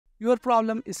Your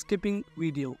problem is skipping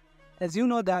video. As you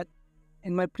know that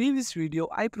in my previous video,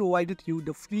 I provided you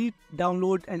the free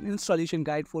download and installation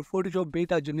guide for Photoshop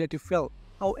Beta Generative file.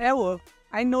 However,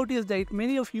 I noticed that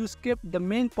many of you skipped the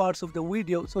main parts of the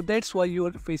video, so that's why you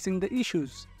are facing the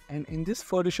issues. And in this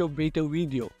Photoshop Beta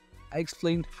video, I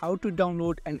explained how to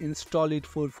download and install it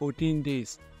for 14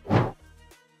 days.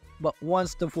 But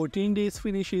once the 14 days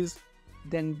finishes,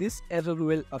 then this error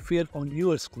will appear on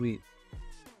your screen.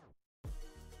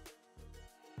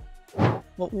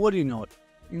 But worry not,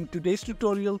 in today's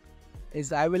tutorial,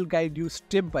 as I will guide you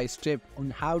step by step on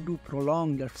how to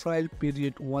prolong the trial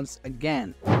period once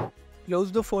again.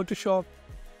 Close the Photoshop,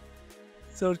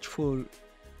 search for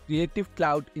Creative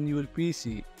Cloud in your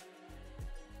PC.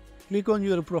 Click on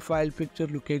your profile picture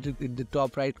located in the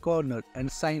top right corner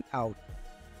and sign out.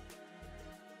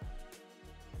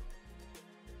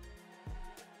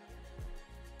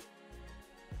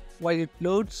 While it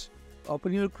loads,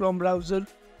 open your Chrome browser.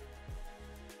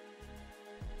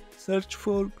 Search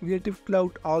for Creative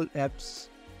Cloud All Apps.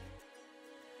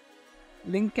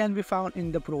 Link can be found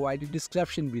in the provided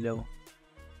description below.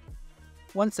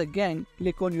 Once again,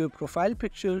 click on your profile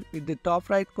picture in the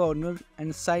top right corner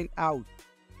and sign out.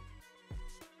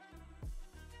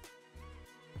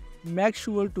 Make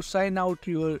sure to sign out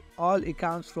your all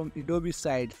accounts from Adobe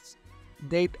sites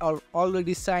that are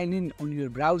already signed in on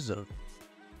your browser.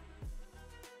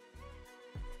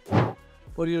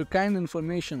 For your kind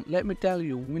information, let me tell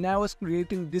you, when I was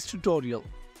creating this tutorial,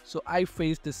 so I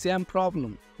faced the same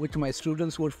problem which my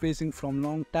students were facing from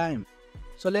long time.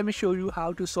 So let me show you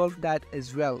how to solve that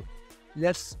as well.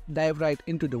 Let's dive right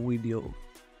into the video.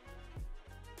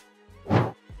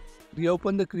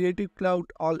 Reopen the Creative Cloud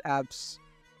All Apps.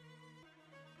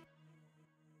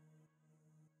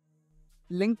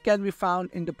 Link can be found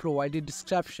in the provided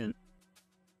description.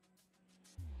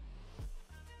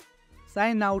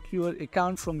 Sign out your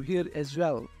account from here as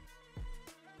well.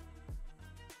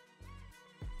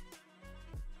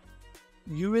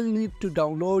 You will need to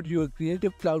download your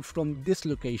Creative Cloud from this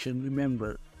location,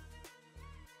 remember.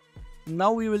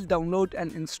 Now we will download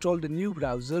and install the new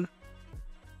browser.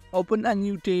 Open a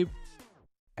new tab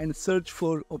and search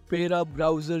for Opera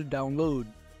Browser Download.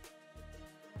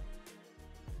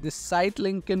 This site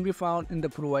link can be found in the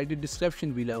provided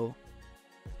description below.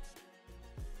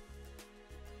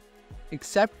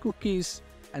 Accept cookies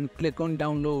and click on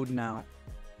download now.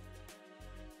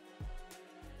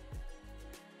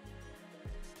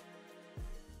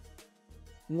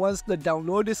 Once the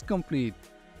download is complete,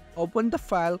 open the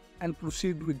file and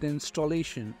proceed with the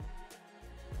installation.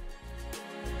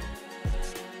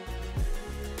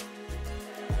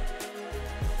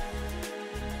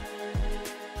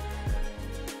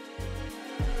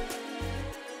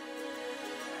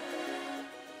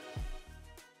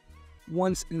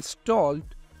 Once installed,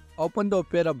 open the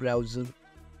Opera browser.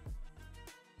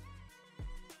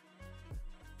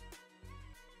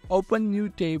 Open new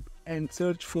tab and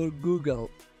search for Google.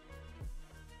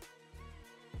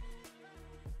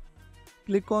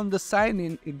 Click on the sign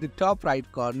in the top right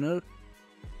corner.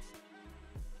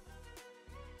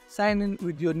 Sign in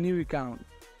with your new account.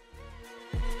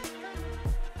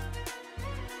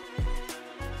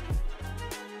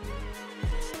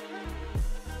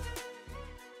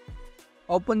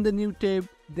 Open the new tab,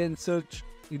 then search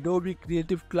Adobe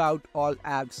Creative Cloud All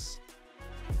Apps.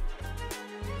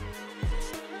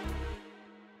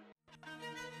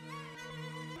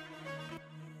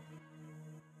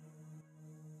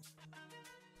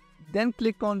 Then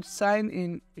click on Sign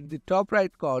In the top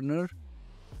right corner.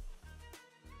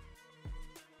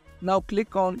 Now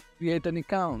click on Create an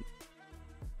account.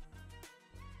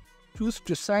 Choose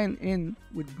to sign in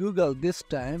with Google this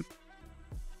time.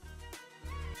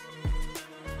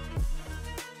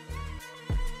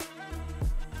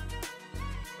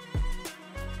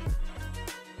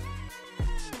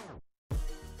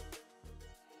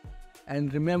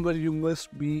 And remember, you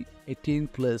must be 18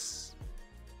 plus.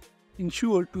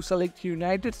 Ensure to select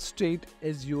United States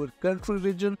as your country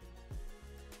region.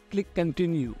 Click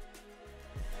Continue.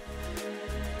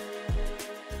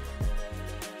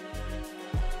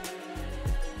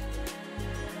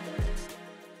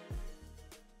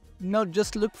 Now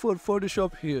just look for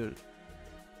Photoshop here.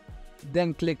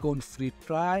 Then click on Free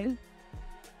Trial.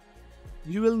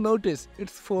 You will notice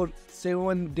it's for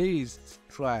 7 days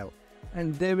trial,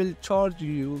 and they will charge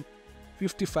you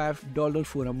 $55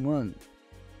 for a month.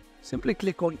 Simply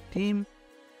click on Theme.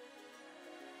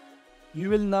 You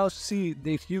will now see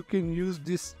that you can use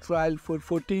this trial for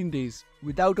 14 days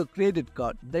without a credit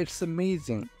card. That's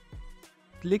amazing.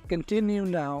 Click Continue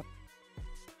now.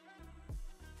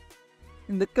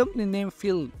 In the company name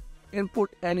field, input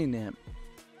any name.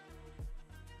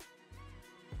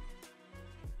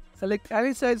 Select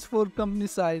any size for company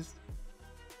size.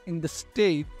 In the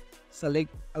state, select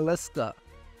Alaska.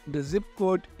 The zip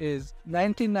code is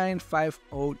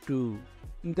 99502.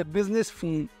 In the business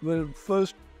phone, where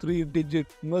first 3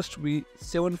 digits must be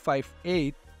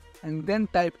 758, and then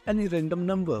type any random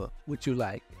number which you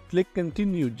like. Click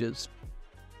continue just.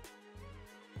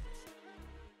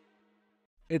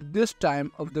 At this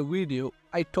time of the video,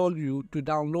 I told you to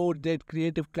download that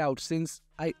Creative Cloud. Since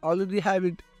I already have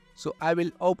it, so I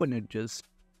will open it just.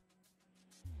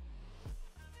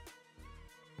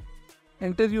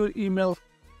 Enter your email.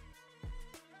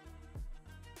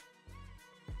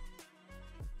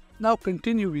 Now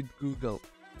continue with Google.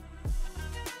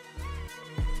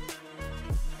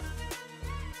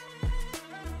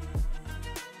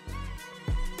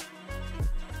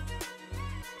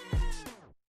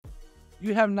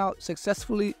 You have now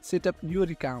successfully set up your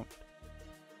account.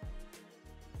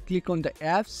 Click on the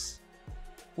apps.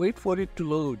 Wait for it to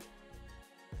load.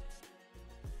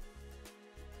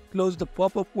 Close the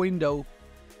pop-up window.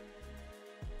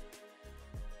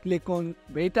 Click on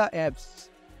Beta Apps.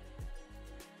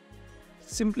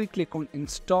 Simply click on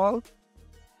Install.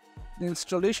 The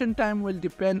installation time will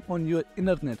depend on your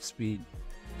internet speed.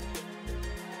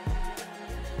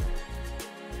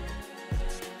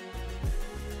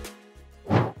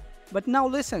 But now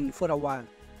listen for a while.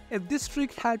 If this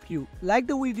trick helped you, like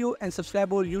the video and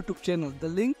subscribe our YouTube channel. The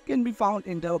link can be found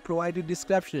in the provided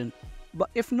description. But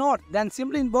if not, then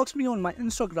simply inbox me on my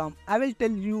Instagram. I will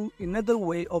tell you another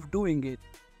way of doing it.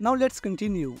 Now let's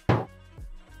continue.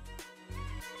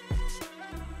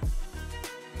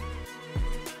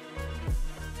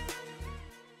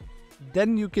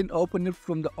 Then you can open it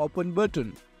from the Open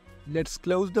button. Let's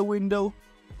close the window.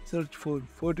 Search for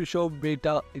Photoshop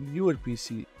Beta in your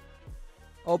PC.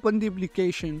 Open the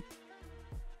application.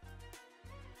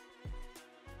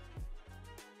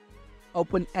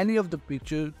 Open any of the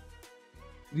pictures.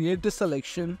 Create the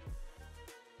selection.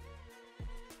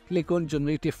 Click on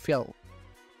Generative Fill.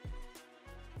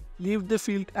 Leave the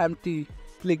field empty.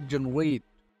 Click Generate.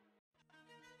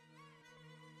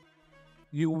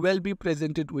 You will be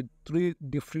presented with 3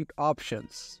 different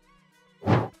options.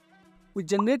 With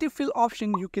Generative Fill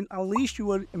option, you can unleash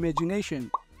your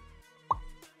imagination.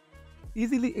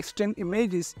 Easily extend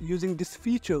images using this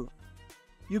feature.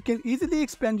 You can easily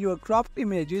expand your cropped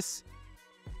images.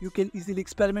 You can easily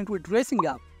experiment with dressing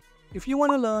up. If you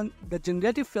want to learn the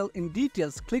Generative Fill in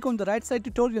details, click on the right side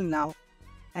tutorial now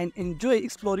and enjoy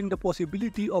exploring the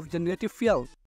possibility of Generative Fill.